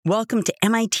Welcome to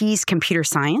MIT's Computer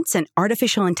Science and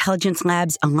Artificial Intelligence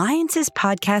Lab's Alliances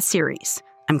podcast series.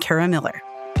 I'm Kara Miller.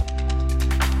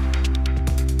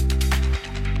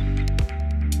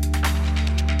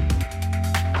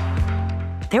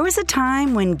 There was a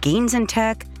time when gains in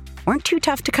tech weren't too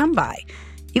tough to come by.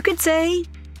 You could say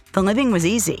the living was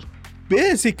easy.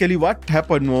 Basically, what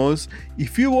happened was,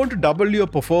 if you want to double your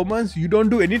performance, you don't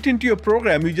do anything to your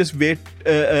program. You just wait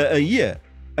a year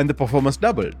and the performance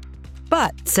doubled.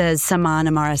 But, says Saman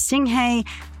Amarasinghe,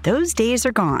 those days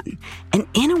are gone. And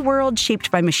in a world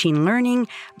shaped by machine learning,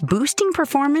 boosting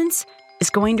performance is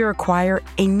going to require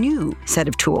a new set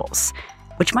of tools,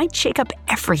 which might shake up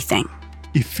everything.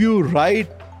 If you write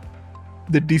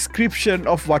the description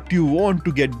of what you want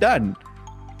to get done,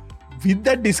 with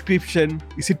that description,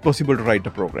 is it possible to write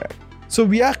a program? So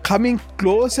we are coming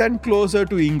closer and closer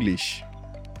to English.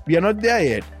 We are not there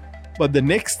yet. But the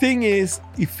next thing is,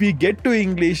 if we get to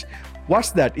English,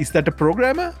 what's that? Is that a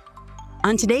programmer?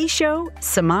 On today's show,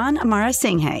 Saman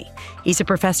Amarasinghe. He's a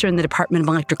professor in the Department of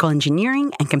Electrical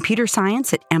Engineering and Computer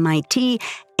Science at MIT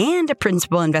and a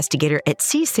principal investigator at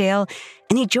CSAIL,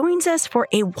 and he joins us for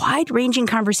a wide-ranging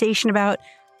conversation about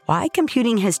why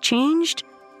computing has changed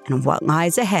and what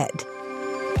lies ahead.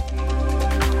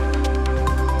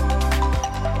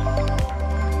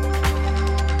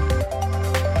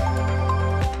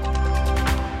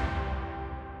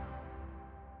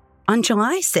 On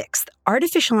July 6th,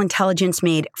 artificial intelligence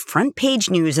made front-page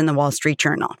news in the Wall Street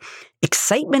Journal.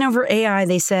 Excitement over AI,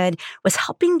 they said, was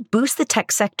helping boost the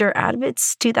tech sector out of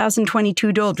its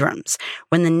 2022 doldrums,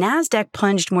 when the NASDAQ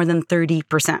plunged more than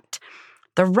 30%.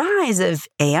 The rise of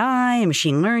AI and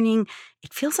machine learning,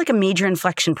 it feels like a major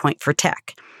inflection point for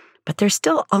tech. But there's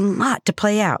still a lot to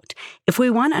play out if we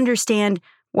want to understand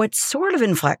what sort of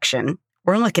inflection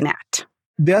we're looking at.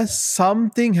 There's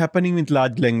something happening with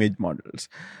large language models.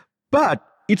 But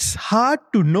it's hard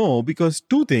to know because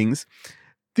two things.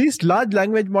 These large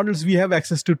language models, we have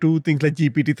access to two things like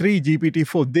GPT-3,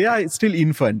 GPT-4. They are still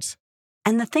infants.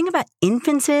 And the thing about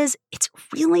infants is, it's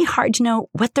really hard to know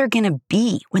what they're going to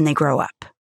be when they grow up.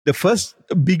 The first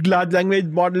big large language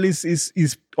model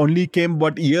is only came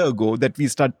about a year ago that we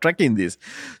start tracking this.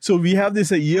 So we have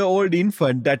this a year-old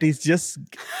infant that is just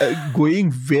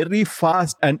going very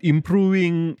fast and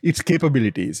improving its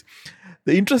capabilities.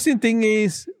 The interesting thing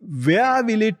is, where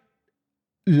will it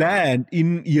land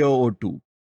in year or two?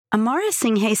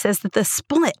 Amarasinghe says that the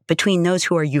split between those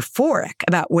who are euphoric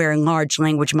about where large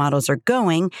language models are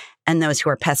going and those who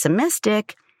are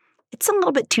pessimistic, it's a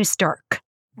little bit too stark.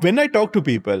 When I talk to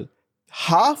people,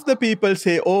 half the people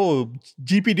say, oh,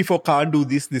 GPT-4 can't do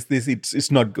this,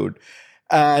 it's not good.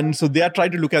 And so they are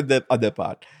trying to look at the other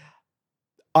part.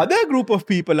 Other group of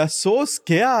people are so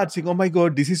scared, saying, oh my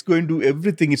God, this is going to do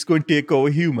everything. It's going to take over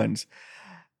humans.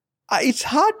 It's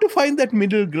hard to find that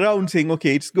middle ground saying,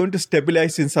 okay, it's going to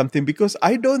stabilize in something because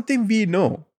I don't think we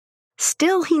know.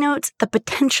 Still, he notes the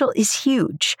potential is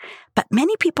huge, but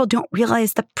many people don't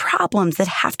realize the problems that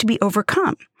have to be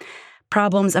overcome.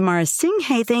 Problems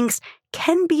Amarasinghe thinks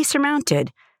can be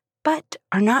surmounted, but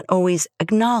are not always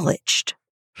acknowledged.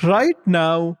 Right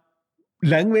now,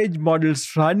 language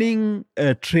models running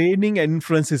training and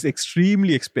inference is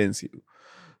extremely expensive.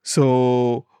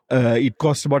 So it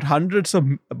costs about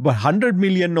 100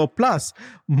 million or plus,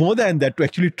 more than that, to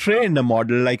actually train a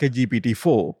model like a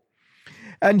GPT-4.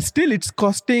 And still it's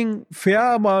costing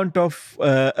fair amount of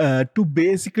to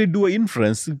basically do an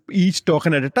inference, each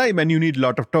token at a time, and you need a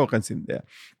lot of tokens in there.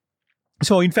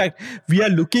 So in fact, we are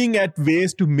looking at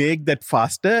ways to make that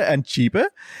faster and cheaper.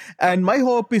 And my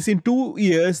hope is in 2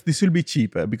 years, this will be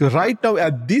cheaper. Because right now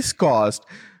at this cost,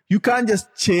 you can't just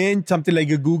change something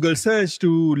like a Google search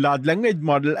to large language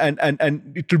model and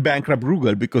it will bankrupt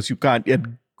Google because you can't yet,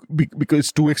 because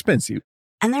it's too expensive.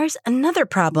 And there's another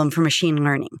problem for machine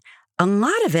learning. A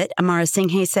lot of it,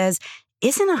 Amarasinghe says,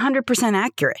 isn't 100%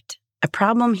 accurate, a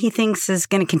problem he thinks is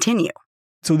going to continue.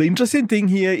 So the interesting thing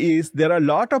here is there are a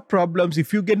lot of problems.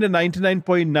 If you get a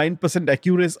 99.9%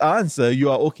 accurate answer,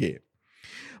 you are okay.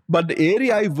 But the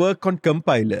area I work on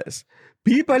compilers,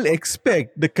 people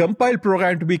expect the compiled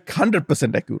program to be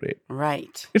 100% accurate.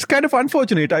 Right. It's kind of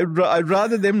unfortunate. I'd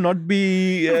rather them not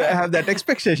be have that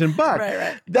expectation. But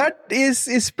that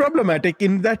is problematic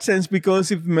in that sense,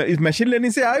 because if machine learning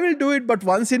say, I will do it, but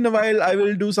once in a while I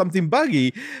will do something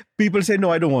buggy, people say, no,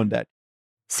 I don't want that.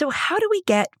 So how do we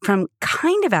get from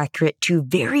kind of accurate to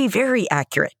very, very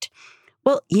accurate?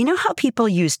 Well, you know how people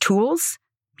use tools?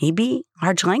 Maybe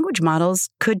large language models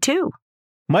could too.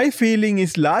 My feeling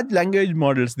is large language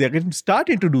models, they're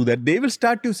starting to do that. They will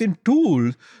start using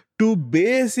tools to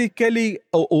basically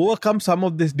overcome some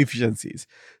of these deficiencies.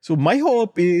 So my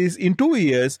hope is in 2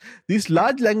 years, these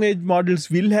large language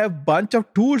models will have a bunch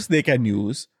of tools they can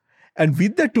use. And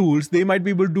with the tools, they might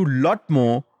be able to do a lot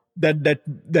more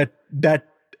that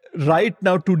right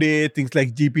now today, things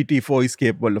like GPT-4 is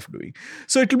capable of doing.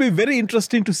 So it will be very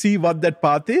interesting to see what that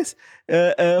path is.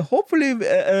 Hopefully,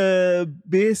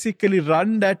 basically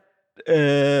run that.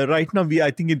 Right now, I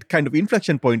think it's kind of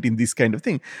inflection point in this kind of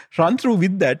thing. Run through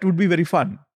with that would be very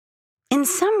fun. In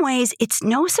some ways, it's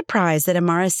no surprise that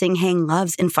Amarasinghe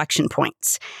loves inflection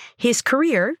points. His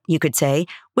career, you could say,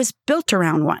 was built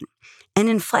around one. An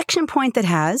inflection point that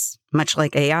has, much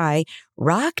like AI,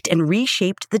 rocked and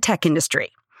reshaped the tech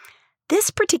industry.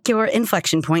 This particular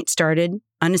inflection point started,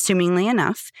 unassumingly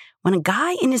enough, when a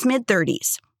guy in his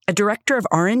mid-30s, a director of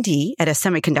R&D at a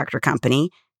semiconductor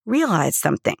company, realized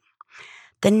something.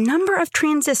 The number of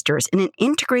transistors in an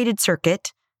integrated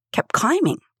circuit kept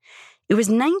climbing. It was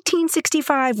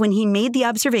 1965 when he made the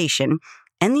observation,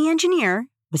 and the engineer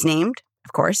was named,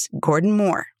 of course, Gordon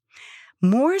Moore.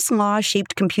 Moore's law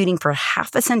shaped computing for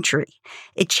half a century.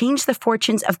 It changed the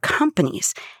fortunes of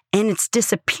companies, and its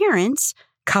disappearance,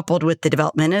 coupled with the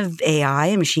development of AI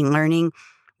and machine learning,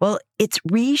 well, it's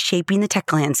reshaping the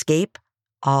tech landscape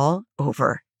all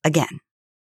over again.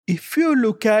 If you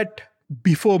look at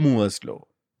before Moore's law,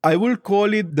 I will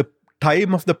call it the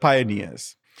time of the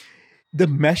pioneers. The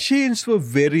machines were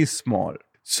very small.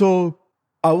 So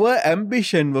our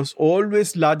ambition was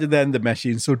always larger than the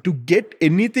machines. So to get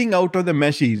anything out of the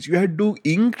machines, you had to do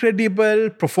incredible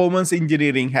performance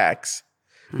engineering hacks.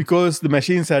 Because the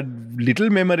machines had little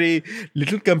memory,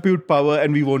 little compute power,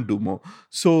 and we won't do more.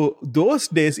 So those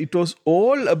days, it was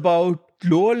all about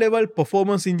low-level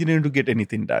performance engineering to get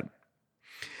anything done.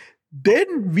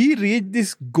 Then we reached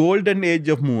this golden age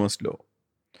of Moore's law.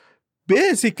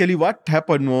 Basically, what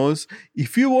happened was,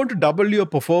 if you want to double your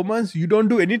performance, you don't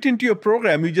do anything to your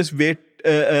program. You just wait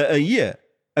a year,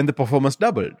 and the performance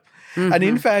doubled. Mm-hmm. And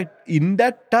in fact, in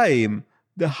that time,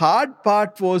 the hard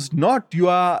part was not you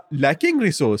are lacking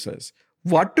resources,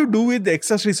 what to do with the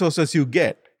excess resources you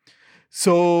get.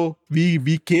 So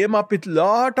we came up with a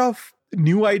lot of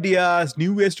new ideas,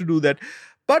 new ways to do that.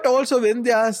 But also when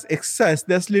there's excess,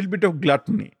 there's a little bit of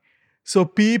gluttony. So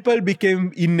people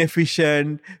became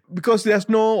inefficient because there's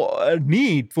no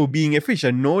need for being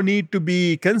efficient, no need to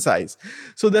be concise.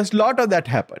 So there's a lot of that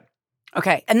happen.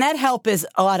 Okay. And that help is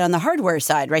a lot on the hardware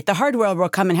side, right? The hardware will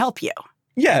come and help you.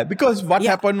 Yeah, because what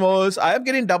happened was I am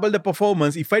getting double the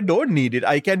performance. If I don't need it,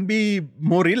 I can be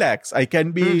more relaxed. I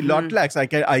can be lot lax. I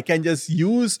can just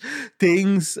use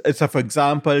things, so for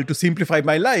example, to simplify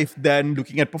my life than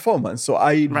looking at performance. So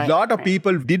lot of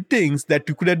people did things that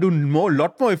you could have done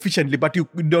lot more efficiently, but you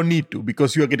don't need to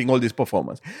because you are getting all this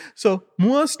performance. So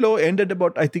Moore's law ended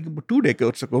about 2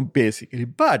 decades ago, basically.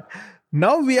 But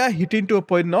now we are hitting to a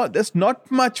point, there's not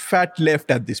much fat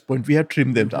left at this point. We have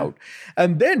trimmed them out.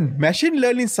 And then machine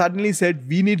learning suddenly said,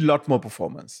 we need a lot more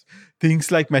performance.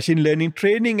 Things like machine learning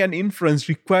training and inference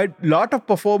required a lot of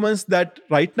performance that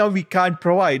right now we can't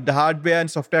provide. The hardware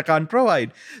and software can't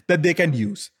provide that they can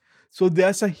use. So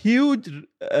there's a huge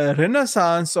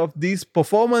renaissance of this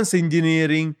performance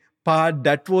engineering part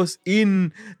that was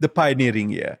in the pioneering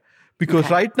year. Because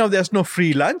right now there's no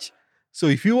free lunch. So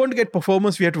if you want to get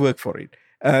performance, we have to work for it.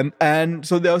 And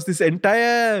so there was this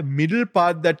entire middle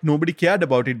part that nobody cared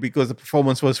about it because the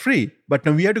performance was free. But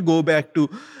now we have to go back to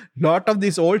a lot of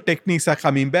these old techniques are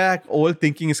coming back. Old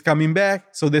thinking is coming back.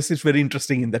 So this is very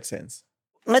interesting in that sense.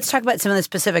 Let's talk about some of the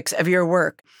specifics of your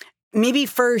work. Maybe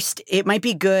first, it might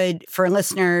be good for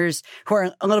listeners who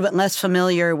are a little bit less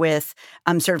familiar with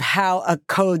sort of how a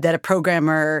code that a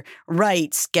programmer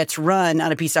writes gets run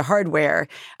on a piece of hardware.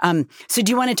 So do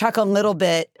you want to talk a little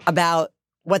bit about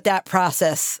what that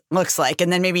process looks like and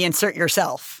then maybe insert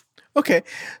yourself? Okay.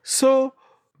 So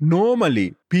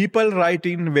normally, people write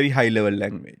in very high-level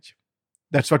language.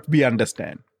 That's what we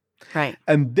understand. Right.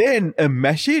 And then a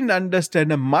machine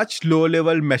understands a much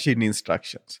low-level machine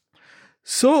instructions.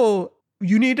 So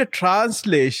you need a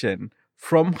translation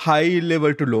from high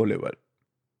level to low level.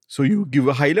 So you give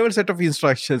a high level set of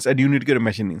instructions and you need to get a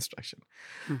machine instruction.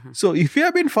 So if you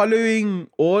have been following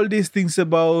all these things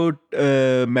about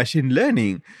machine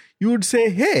learning, you would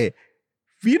say, hey,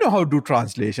 we know how to do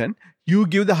translation. You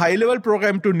give the high level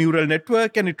program to neural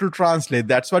network and it will translate.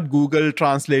 That's what Google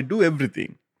Translate do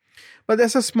everything. But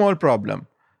there's a small problem.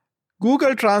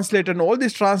 Google Translate and all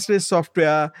this translate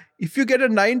software, if you get a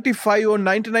 95 or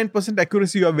 99%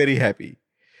 accuracy, you are very happy.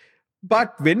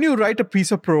 But when you write a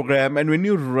piece of program and when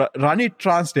you run it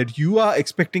translate, you are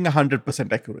expecting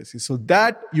 100% accuracy. So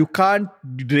that you can't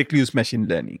directly use machine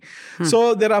learning.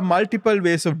 So there are multiple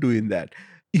ways of doing that.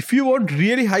 If you want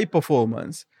really high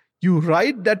performance, you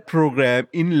write that program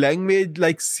in language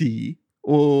like C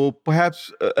or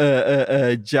perhaps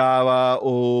Java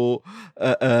or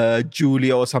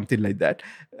Julia or something like that.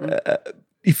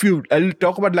 I'll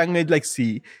talk about language like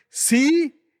C.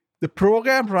 C, the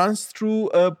program runs through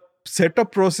a set of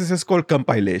processes called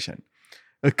compilation.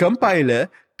 A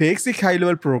compiler takes the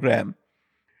high-level program,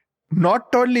 not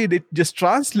only it just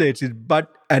translates it,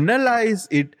 but analyze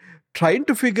it, trying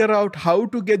to figure out how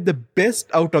to get the best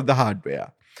out of the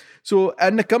hardware. So,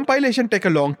 and the compilation take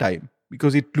a long time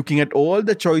because it's looking at all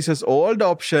the choices, all the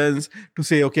options to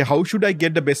say, okay, how should I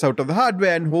get the best out of the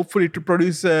hardware, and hopefully to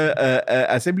produce a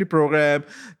assembly program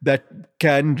that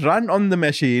can run on the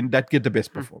machine that get the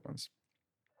best performance.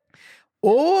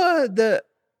 Over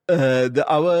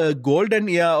our golden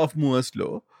era of Moore's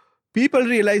law, people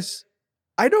realize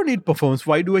I don't need performance.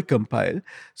 Why do I compile?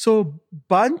 So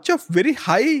bunch of very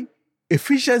high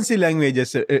efficiency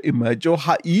languages emerge, or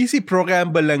easy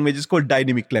programmable languages called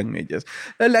dynamic languages.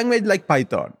 A language like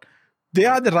Python.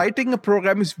 The writing a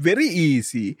program is very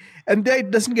easy, and there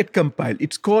it doesn't get compiled.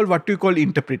 It's called what we call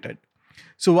interpreted.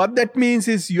 So what that means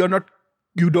is you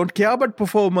don't care about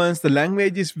performance. The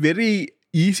language is very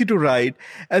easy to write,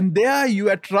 and there you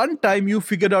at runtime you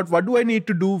figured out what do I need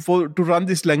to do to run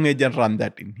this language and run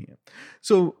that in here.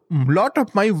 So a lot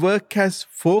of my work has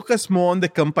focused more on the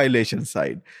compilation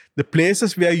side, the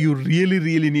places where you really,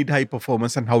 really need high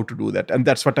performance and how to do that, and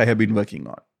that's what I have been working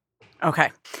on. Okay.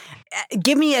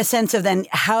 Give me a sense of then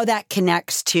how that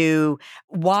connects to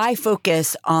why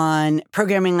focus on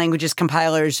programming languages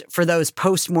compilers for those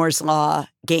post-Moore's law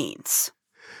gains.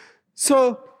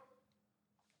 So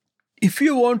if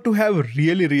you want to have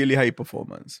really, really high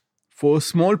performance for a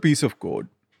small piece of code,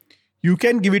 you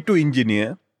can give it to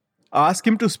engineer, ask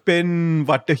him to spend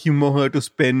him or her to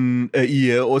spend a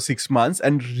year or 6 months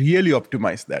and really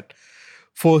optimize that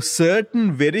for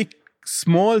certain very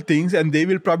small things, and they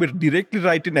will probably directly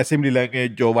write in assembly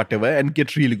language or whatever and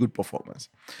get really good performance.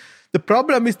 The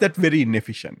problem is that very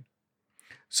inefficient.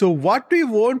 So what we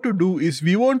want to do is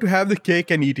we want to have the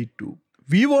cake and eat it too.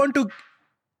 We want to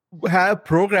have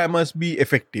programmers be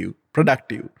effective,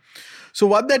 productive. So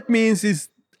what that means is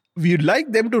we'd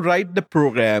like them to write the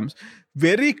programs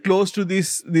very close to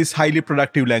these highly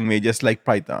productive languages like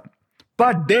Python,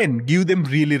 but then give them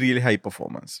really, really high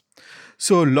performance.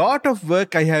 So a lot of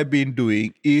work I have been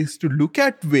doing is to look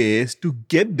at ways to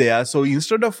get there. So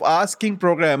instead of asking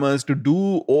programmers to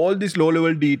do all these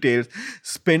low-level details,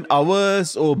 spend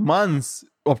hours or months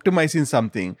optimizing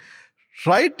something,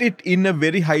 write it in a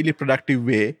very highly productive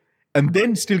way, and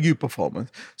then still give performance.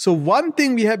 So one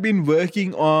thing we have been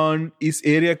working on is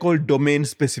area called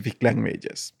domain-specific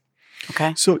languages.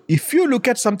 Okay. So if you look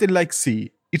at something like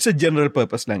C, it's a general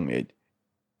purpose language.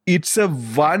 It's a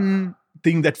one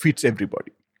thing that fits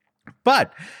everybody.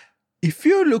 But if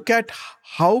you look at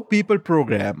how people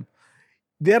program,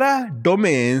 there are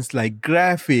domains like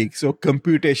graphics or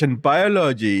computation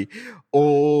biology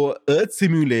or earth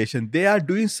simulation. They are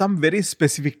doing some very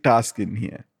specific tasks in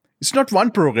here. It's not one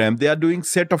program. They are doing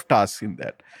set of tasks in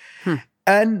that.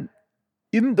 And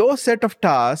in those set of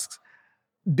tasks,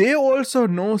 they also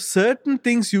know certain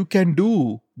things you can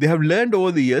do. They have learned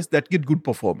over the years that get good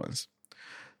performance.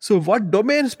 So what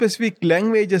domain-specific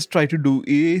languages try to do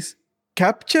is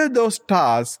capture those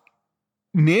tasks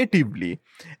natively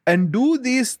and do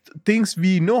these things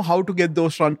we know how to get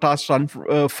those tasks run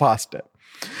faster.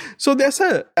 So there's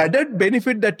an added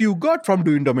benefit that you got from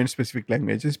doing domain-specific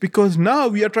languages, because now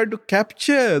we are trying to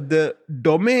capture the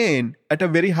domain at a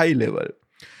very high level.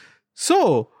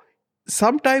 So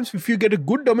sometimes if you get a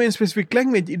good domain-specific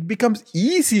language, it becomes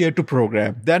easier to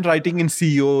program than writing in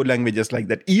C or languages like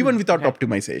that, even without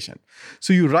optimization.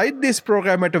 So you write this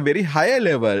program at a very higher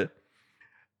level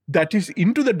that is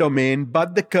into the domain,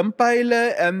 but the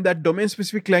compiler and that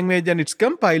domain-specific language and its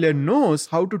compiler knows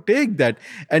how to take that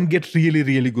and get really,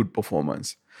 really good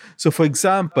performance. So for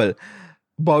example,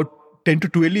 about 10 to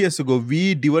 12 years ago,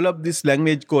 we developed this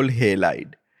language called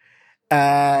Halide.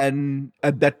 And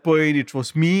at that point, it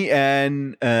was me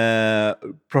and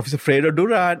Professor Fredo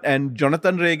Duran and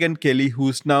Jonathan Reagan Kelly,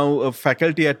 who's now a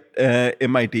faculty at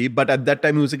MIT. But at that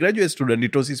time, he was a graduate student.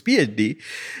 It was his PhD.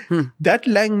 That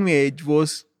language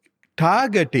was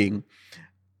targeting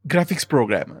graphics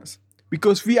programmers,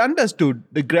 because we understood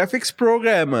the graphics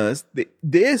programmers,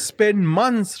 they spend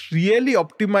months really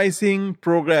optimizing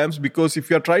programs, because if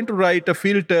you're trying to write a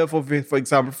filter for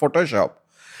example, Photoshop,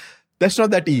 that's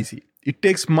not that easy. It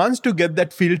takes months to get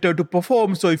that filter to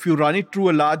perform. So if you run it through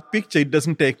a large picture, it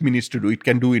doesn't take minutes to do. It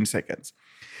can do in seconds.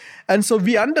 And so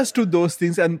we understood those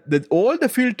things, and that all the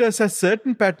filters have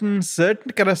certain patterns,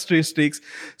 certain characteristics.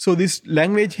 So this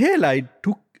language halide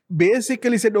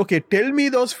basically said, okay, tell me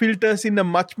those filters in a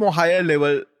much more higher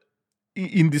level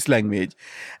in this language.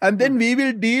 And then we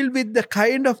will deal with the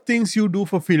kind of things you do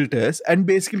for filters and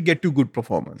basically get to good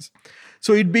performance.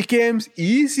 So it becomes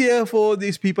easier for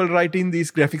these people writing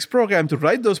these graphics programs to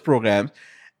write those programs.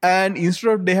 And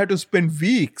instead of they had to spend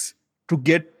weeks to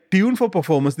get tuned for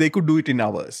performance, they could do it in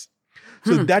hours.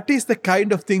 So that is the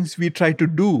kind of things we try to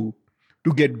do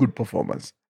to get good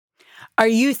performance. Are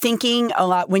you thinking a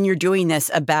lot when you're doing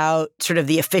this about sort of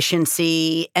the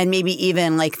efficiency and maybe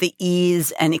even like the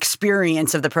ease and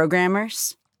experience of the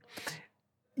programmers?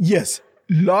 Yes.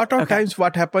 A lot of times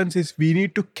what happens is we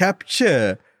need to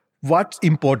capture what's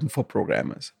important for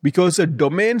programmers, because a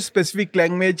domain-specific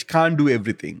language can't do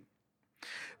everything.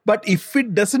 But if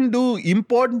it doesn't do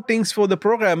important things for the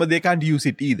programmer, they can't use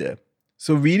it either.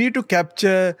 So we need to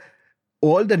capture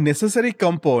all the necessary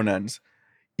components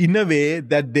in a way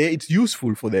that it's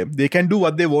useful for them. They can do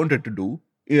what they wanted to do,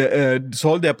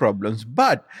 solve their problems,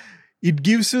 but it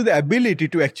gives you the ability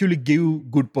to actually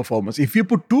give good performance. If you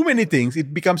put too many things,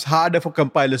 it becomes harder for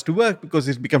compilers to work because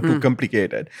it's become too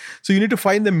complicated. So you need to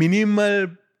find the minimal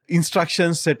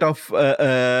instruction set of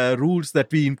rules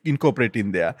that we incorporate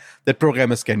in there that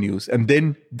programmers can use. And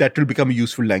then that will become a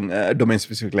useful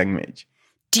domain-specific language.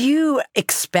 Do you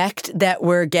expect that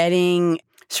we're getting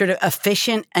sort of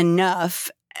efficient enough,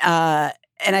 and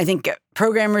I think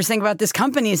programmers think about this,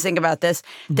 companies think about this,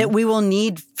 that we will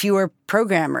need fewer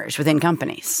programmers within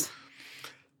companies?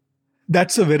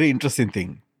 That's a very interesting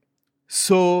thing.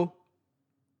 So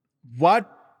what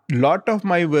a lot of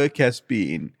my work has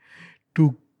been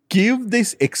to give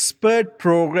this expert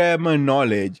programmer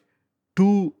knowledge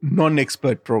to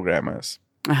non-expert programmers.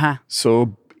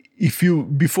 So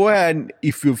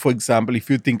for example, if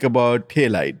you think about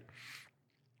halide,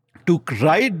 to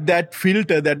write that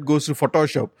filter that goes to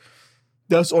Photoshop,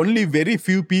 there's only very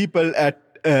few people at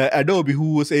Adobe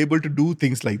who was able to do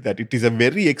things like that. It is a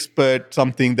very expert,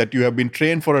 something that you have been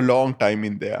trained for a long time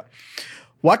in there.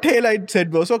 What halide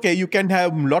said was, okay, you can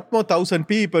have a lot more 1,000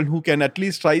 people who can at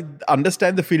least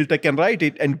understand the filter, can write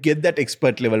it and get that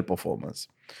expert level performance.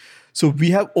 So we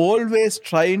have always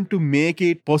trying to make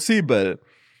it possible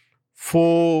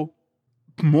for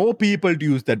more people to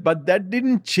use that, but that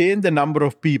didn't change the number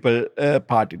of people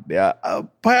part in there.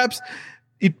 Perhaps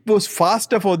it was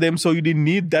faster for them, so you didn't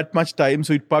need that much time,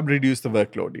 so it probably reduced the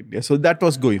workload in there. So that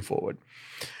was going forward.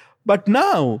 But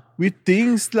now, with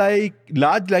things like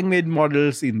large language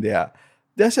models in there,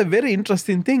 there's a very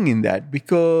interesting thing in that,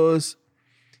 because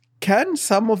can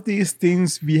some of these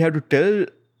things we have to tell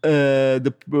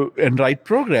and write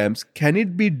programs, can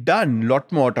it be done a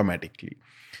lot more automatically?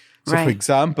 So, for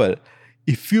example,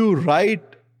 if you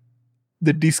write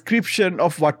the description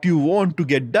of what you want to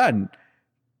get done,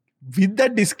 with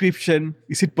that description,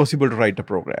 is it possible to write a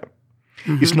program?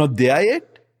 It's not there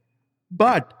yet,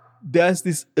 but there's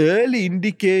this early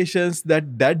indications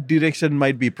that direction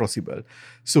might be possible.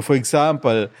 So, for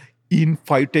example, in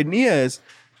 5-10 years,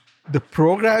 the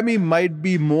programming might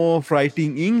be more of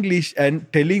writing English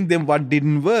and telling them what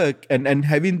didn't work and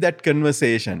having that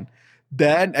conversation,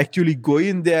 than actually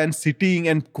going there and sitting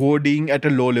and coding at a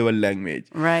low-level language.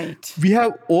 Right. We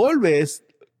have always,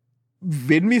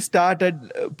 when we started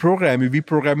programming, we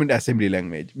programmed in assembly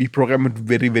language. We programmed at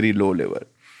very, very low level.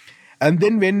 And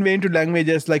then when we went to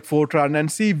languages like Fortran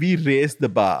and C, we raised the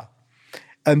bar.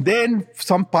 And then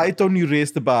some Python, you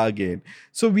raise the bar again.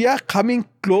 So we are coming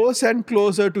closer and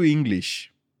closer to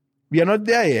English. We are not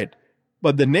there yet.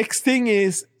 But the next thing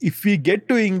is, if we get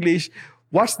to English,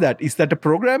 what's that? Is that a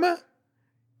programmer?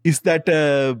 Is that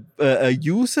a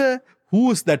user?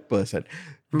 Who is that person?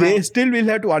 Right. They still will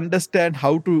have to understand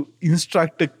how to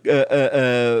instruct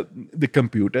the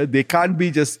computer. They can't be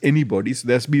just anybody. So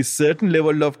there's be a certain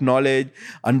level of knowledge,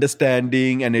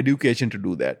 understanding, and education to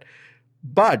do that.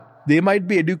 But they might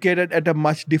be educated at a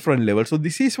much different level. So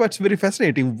this is what's very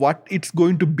fascinating, what it's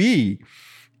going to be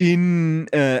in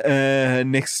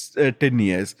next 10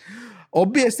 years.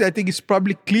 Obviously, I think it's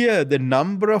probably clear the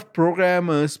number of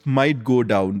programmers might go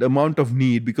down, the amount of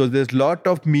need, because there's a lot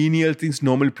of menial things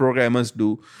normal programmers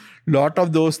do. A lot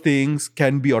of those things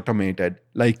can be automated,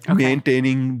 like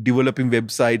developing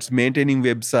websites,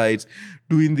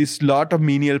 doing this lot of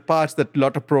menial parts that a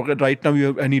lot of right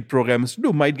now I need programmers to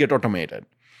do might get automated.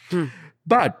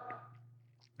 But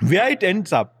where it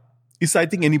ends up is, I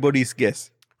think, anybody's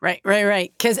guess. Right.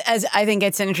 Because as I think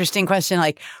it's an interesting question,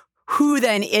 like, who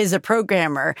then is a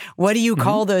programmer? What do you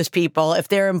call those people if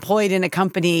they're employed in a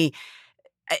company?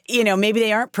 Maybe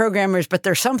they aren't programmers, but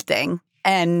they're something.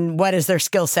 And what does their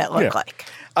skill set look like?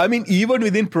 I mean, even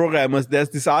within programmers, there's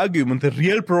this argument that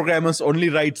real programmers only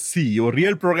write C or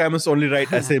real programmers only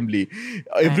write assembly.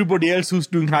 Everybody else who's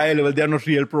doing higher level, they're not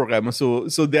real programmers. So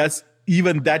there's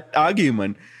even that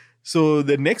argument. So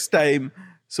the next time,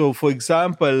 for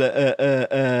example,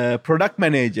 a product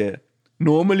manager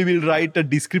normally will write a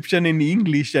description in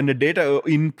English and the data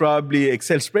in probably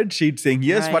Excel spreadsheet saying,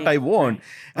 here's what I want.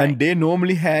 And they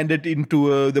normally hand it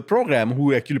into the program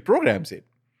who actually programs it.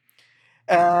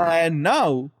 And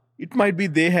now it might be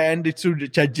they hand it to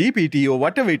Chat GPT or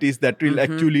whatever it is that will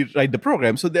actually write the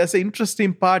program. So there's an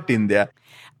interesting part in there.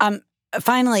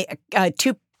 Finally,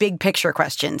 two big picture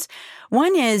questions.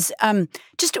 One is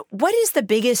just what is the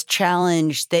biggest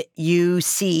challenge that you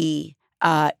see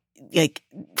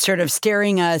sort of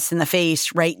staring us in the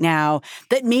face right now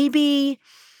that maybe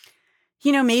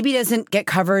doesn't get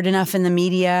covered enough in the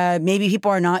media, maybe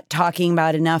people are not talking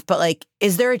about enough, but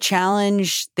is there a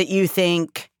challenge that you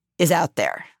think is out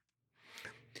there?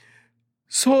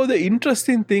 So the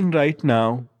interesting thing right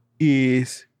now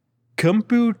is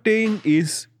computing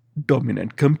is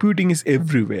dominant. Computing is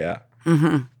everywhere.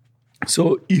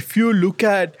 So if you look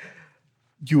at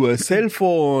your cell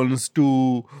phones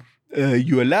to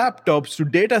your laptops to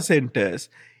data centers,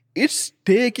 it's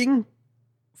taking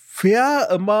fair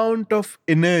amount of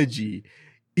energy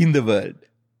in the world.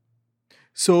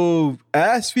 So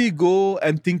as we go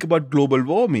and think about global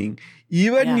warming,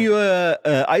 even your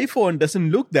iPhone doesn't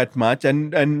look that much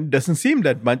and doesn't seem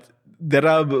that much. There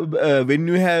are, when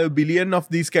you have a billion of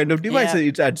these kind of devices,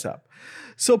 it adds up.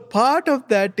 So part of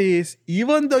that is,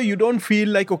 even though you don't feel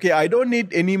like, okay, I don't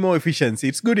need any more efficiency,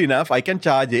 it's good enough, I can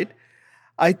charge it.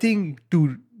 I think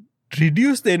to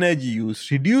reduce the energy use,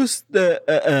 reduce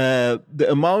the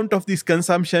amount of this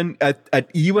consumption at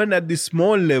even at this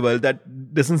small level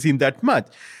that doesn't seem that much.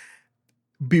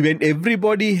 When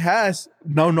everybody has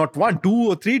now not 1, 2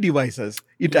 or 3 devices,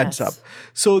 it adds up.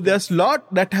 So there's a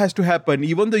lot that has to happen,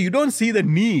 even though you don't see the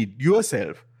need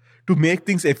yourself to make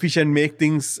things efficient, make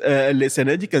things less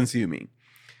energy consuming.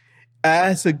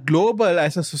 As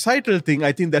a societal thing,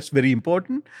 I think that's very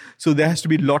important. So there has to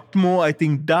be a lot more, I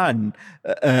think, done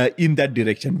in that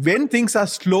direction. When things are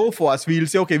slow for us, we'll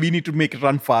say, okay, we need to make it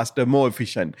run faster, more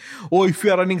efficient. Or if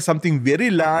you are running something very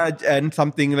large and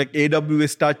something like AWS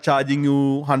start charging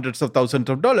you hundreds of thousands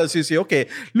of dollars, you say, okay,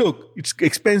 look, it's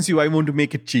expensive, I want to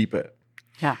make it cheaper.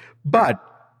 Yeah. But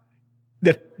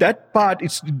that part,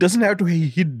 it doesn't have to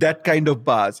hit that kind of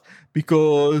bars,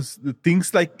 because the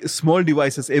things like small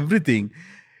devices, everything,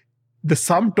 the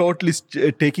sum total is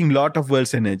taking a lot of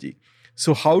world's energy.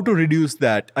 So how to reduce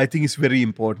that, I think is very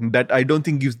important. That I don't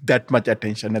think gives that much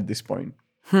attention at this point.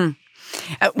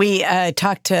 We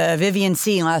talked to Vivian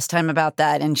C. last time about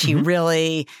that, and she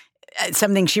really...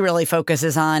 something she really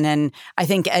focuses on. And I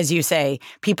think, as you say,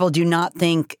 people do not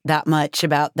think that much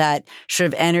about that sort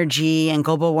of energy and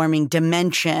global warming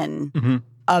dimension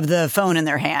of the phone in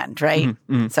their hand, right?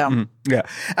 Yeah.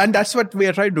 And that's what we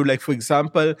are trying to do. Like, for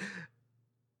example,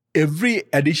 every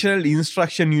additional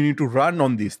instruction you need to run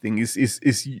on this thing is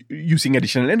using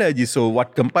additional energy. So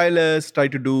what compilers try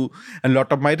to do, and a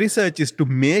lot of my research is to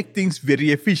make things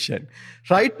very efficient.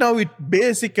 Right now, it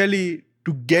basically,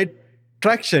 to get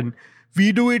traction,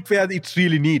 we do it where it's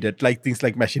really needed, like things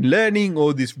like machine learning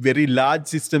or these very large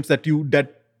systems that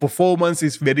performance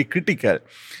is very critical.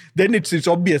 Then it's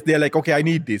obvious. They're like, okay, I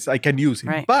need this, I can use it.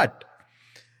 Right. But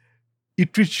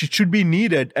it should be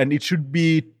needed, and it should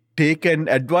be taken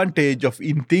advantage of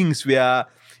in things where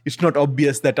it's not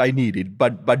obvious that I need it.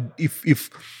 But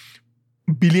if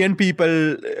billion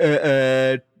people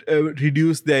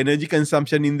reduce their energy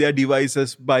consumption in their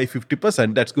devices by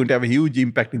 50%, that's going to have a huge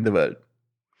impact in the world.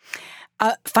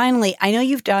 Finally, I know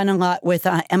you've done a lot with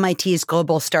MIT's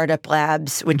Global Startup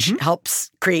Labs, which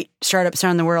helps create startups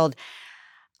around the world.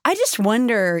 I just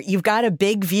wonder, you've got a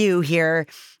big view here.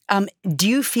 Do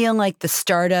you feel like the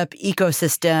startup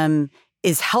ecosystem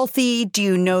is healthy? Do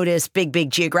you notice big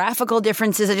geographical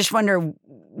differences? I just wonder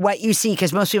what you see,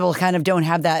 because most people kind of don't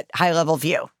have that high-level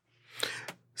view.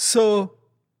 So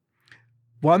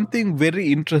one thing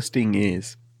very interesting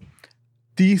is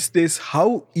these days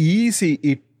how easy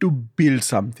it to build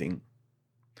something.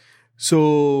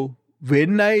 So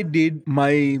when I did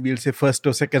my, we'll say, first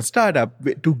or second startup,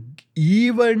 to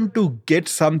get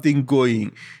something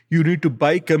going, you need to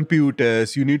buy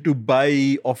computers, you need to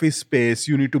buy office space,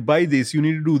 you need to buy this, you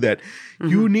need to do that.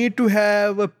 You need to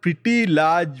have a pretty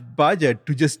large budget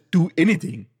to just do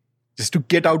anything, just to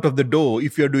get out of the door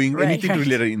if you're doing anything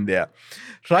related in there.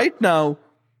 Right now,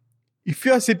 if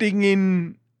you're sitting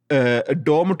in a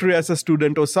dormitory as a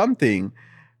student or something,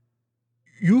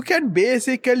 you can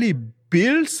basically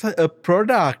build a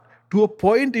product to a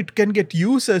point it can get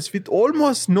users with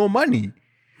almost no money.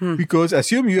 Because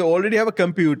assume you already have a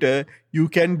computer, you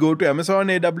can go to Amazon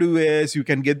AWS, you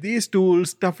can get these tools,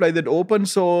 stuff like that, open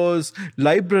source,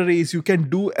 libraries, you can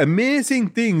do amazing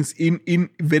things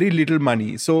in very little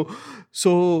money. So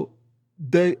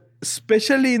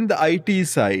especially in the IT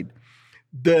side,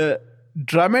 the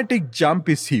dramatic jump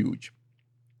is huge.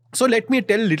 So let me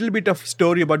tell a little bit of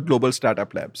story about Global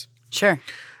Startup Labs. Sure.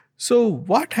 So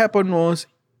what happened was,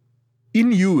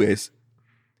 in US,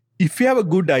 if you have a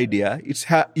good idea, it's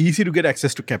easy to get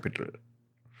access to capital.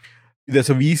 There's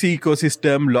a VC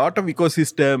ecosystem, lot of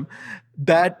ecosystem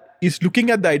that is looking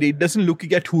at the idea. It doesn't look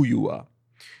at who you are.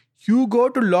 You go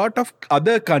to a lot of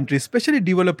other countries, especially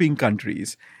developing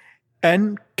countries,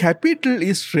 and capital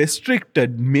is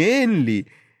restricted mainly.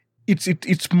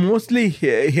 It's mostly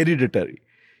hereditary.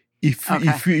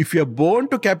 If you're born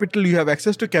to capital, you have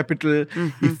access to capital.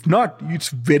 If not, it's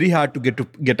very hard to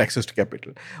get access to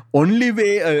capital. Only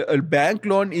way a bank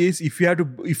loan is if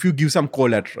you give some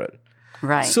collateral.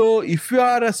 Right. So if you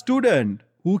are a student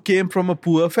who came from a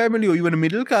poor family or even a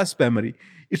middle class family,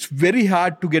 it's very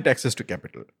hard to get access to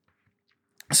capital.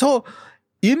 So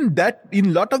in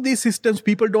lot of these systems,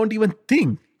 people don't even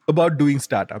think about doing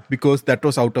startup because that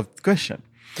was out of the question.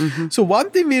 So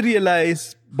one thing we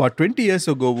realized about 20 years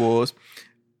ago was,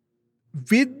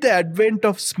 with the advent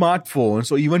of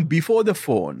smartphones or even before the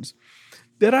phones,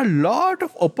 there are a lot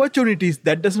of opportunities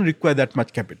that doesn't require that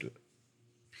much capital.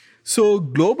 So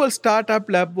Global Startup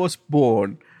Lab was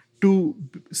born to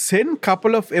send a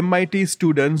couple of MIT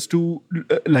students to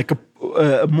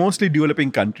a mostly developing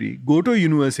country, go to a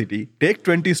university, take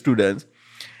 20 students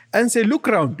and say, look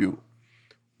around you.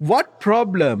 What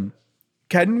problem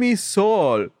can we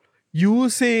solve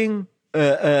using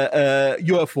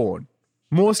your phone?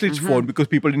 Mostly it's phone because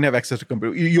people didn't have access to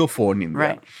computer. Your phone in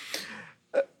there.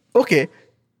 Right. Okay,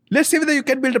 let's see whether you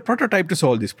can build a prototype to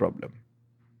solve this problem.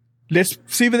 Let's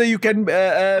see whether you can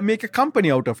make a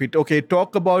company out of it. Okay,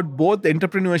 talk about both the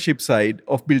entrepreneurship side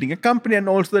of building a company and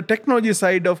also the technology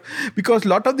side of, because a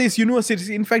lot of these universities,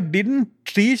 in fact, didn't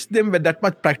teach them with that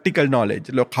much practical knowledge.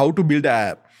 Look, how to build an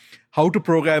app, how to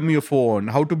program your phone,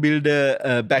 how to build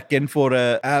a backend for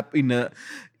an app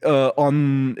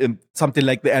on something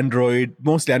like the Android,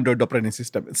 mostly Android operating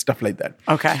system, stuff like that.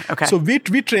 Okay. So we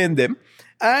trained them,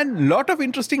 and a lot of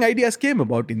interesting ideas came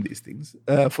about in these things.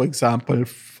 For example,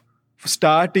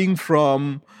 starting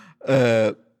from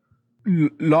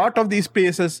lot of these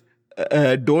places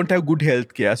don't have good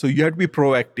healthcare, so you have to be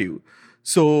proactive.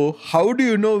 So how do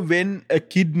you know when a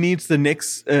kid needs the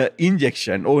next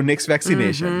injection or next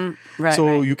vaccination? Right,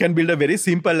 so you can build a very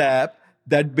simple app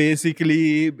that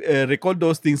basically record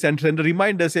those things and send a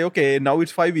reminder, say, okay, now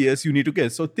it's 5 years, you need to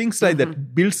get. So things like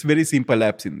that builds very simple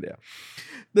apps in there.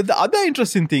 The other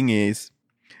interesting thing is,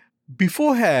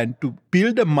 beforehand, to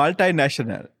build a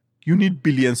multinational, you need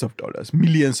billions of dollars,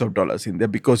 millions of dollars in there,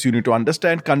 because you need to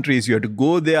understand countries, you have to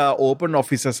go there, open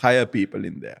offices, hire people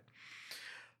in there.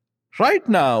 Right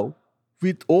now,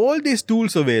 with all these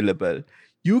tools available,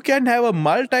 you can have a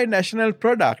multinational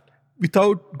product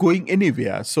without going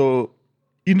anywhere. So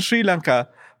in Sri Lanka,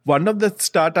 one of the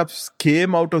startups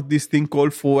came out of this thing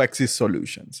called 4-Axis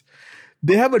Solutions.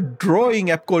 They have a drawing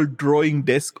app called Drawing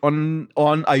Desk on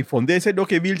iPhone. They said,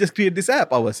 okay, we'll just create this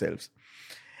app ourselves.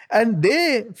 And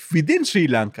they, within Sri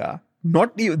Lanka,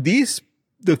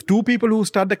 the two people who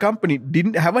start the company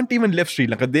haven't even left Sri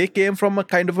Lanka. They came from a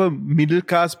kind of a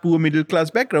poor middle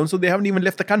class background, so they haven't even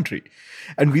left the country.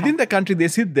 And within the country, they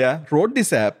sit there, wrote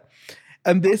this app,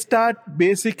 and they start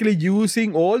basically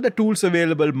using all the tools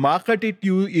available, market it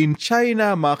in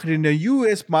China, market it in the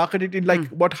US, market it in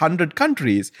about 100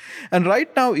 countries. And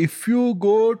right now, if you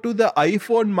go to the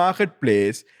iPhone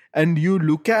marketplace and you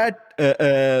look at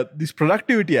these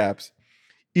productivity apps,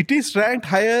 it is ranked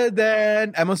higher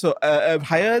than Amazon,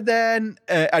 higher than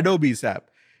Adobe's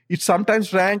app. It's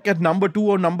sometimes ranked at number 2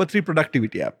 or number 3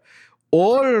 productivity app.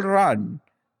 All run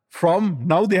from,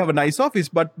 now they have a nice office,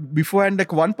 but beforehand,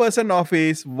 like one person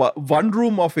office, one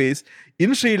room office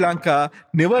in Sri Lanka,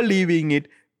 never leaving it.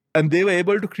 And they were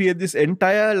able to create this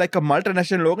entire, like a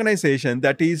multinational organization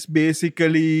that is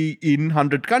basically in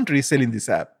 100 countries selling this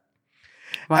app.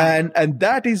 Wow. And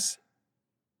that is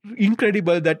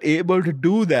incredible, that able to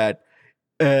do that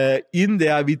in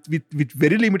there with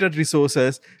very limited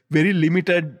resources, very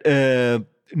limited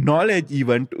knowledge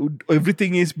even.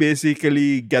 Everything is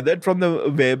basically gathered from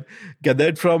the web,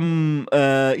 gathered from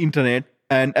internet,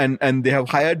 and they have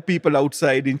hired people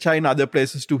outside in China, other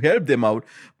places to help them out,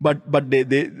 but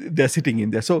they're sitting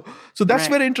in there. So that's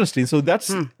very interesting. So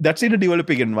that's in a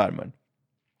developing environment.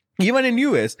 Even in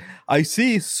US, I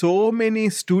see so many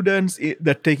students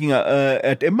that taking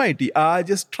at MIT are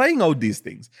just trying out these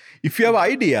things. If you have an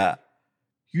idea,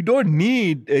 you don't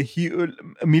need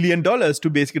 $1 million to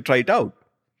basically try it out.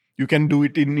 You can do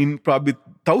it in probably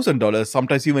 $1,000,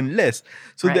 sometimes even less.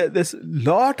 So there's a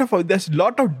lot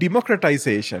of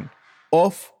democratization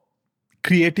of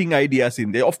creating ideas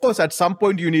in there. Of course, at some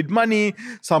point you need money,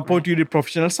 some point you need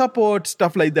professional support,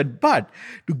 stuff like that. But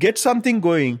to get something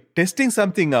going, testing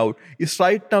something out, is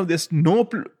right now there's no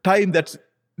time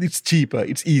it's cheaper,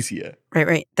 it's easier.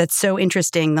 Right. That's so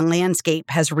interesting. The landscape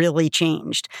has really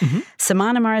changed.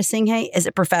 Saman Amarasinghe is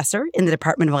a professor in the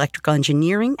Department of Electrical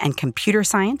Engineering and Computer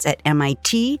Science at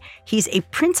MIT. He's a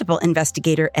principal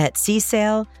investigator at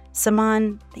CSAIL.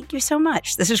 Saman, thank you so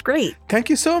much. This is great. Thank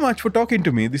you so much for talking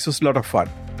to me. This was a lot of fun.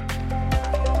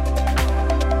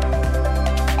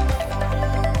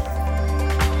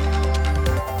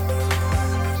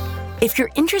 If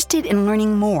you're interested in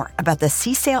learning more about the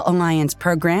CSAIL Alliance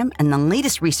program and the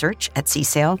latest research at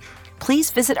CSAIL,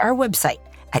 please visit our website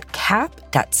at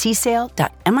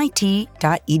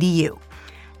cap.csail.mit.edu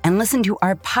and listen to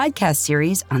our podcast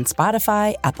series on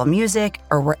Spotify, Apple Music,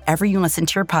 or wherever you listen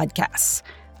to your podcasts.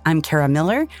 I'm Kara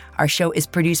Miller. Our show is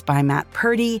produced by Matt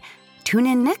Purdy. Tune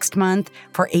in next month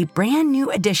for a brand new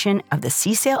edition of the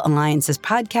CSAIL Alliance's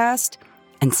podcast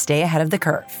and stay ahead of the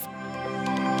curve.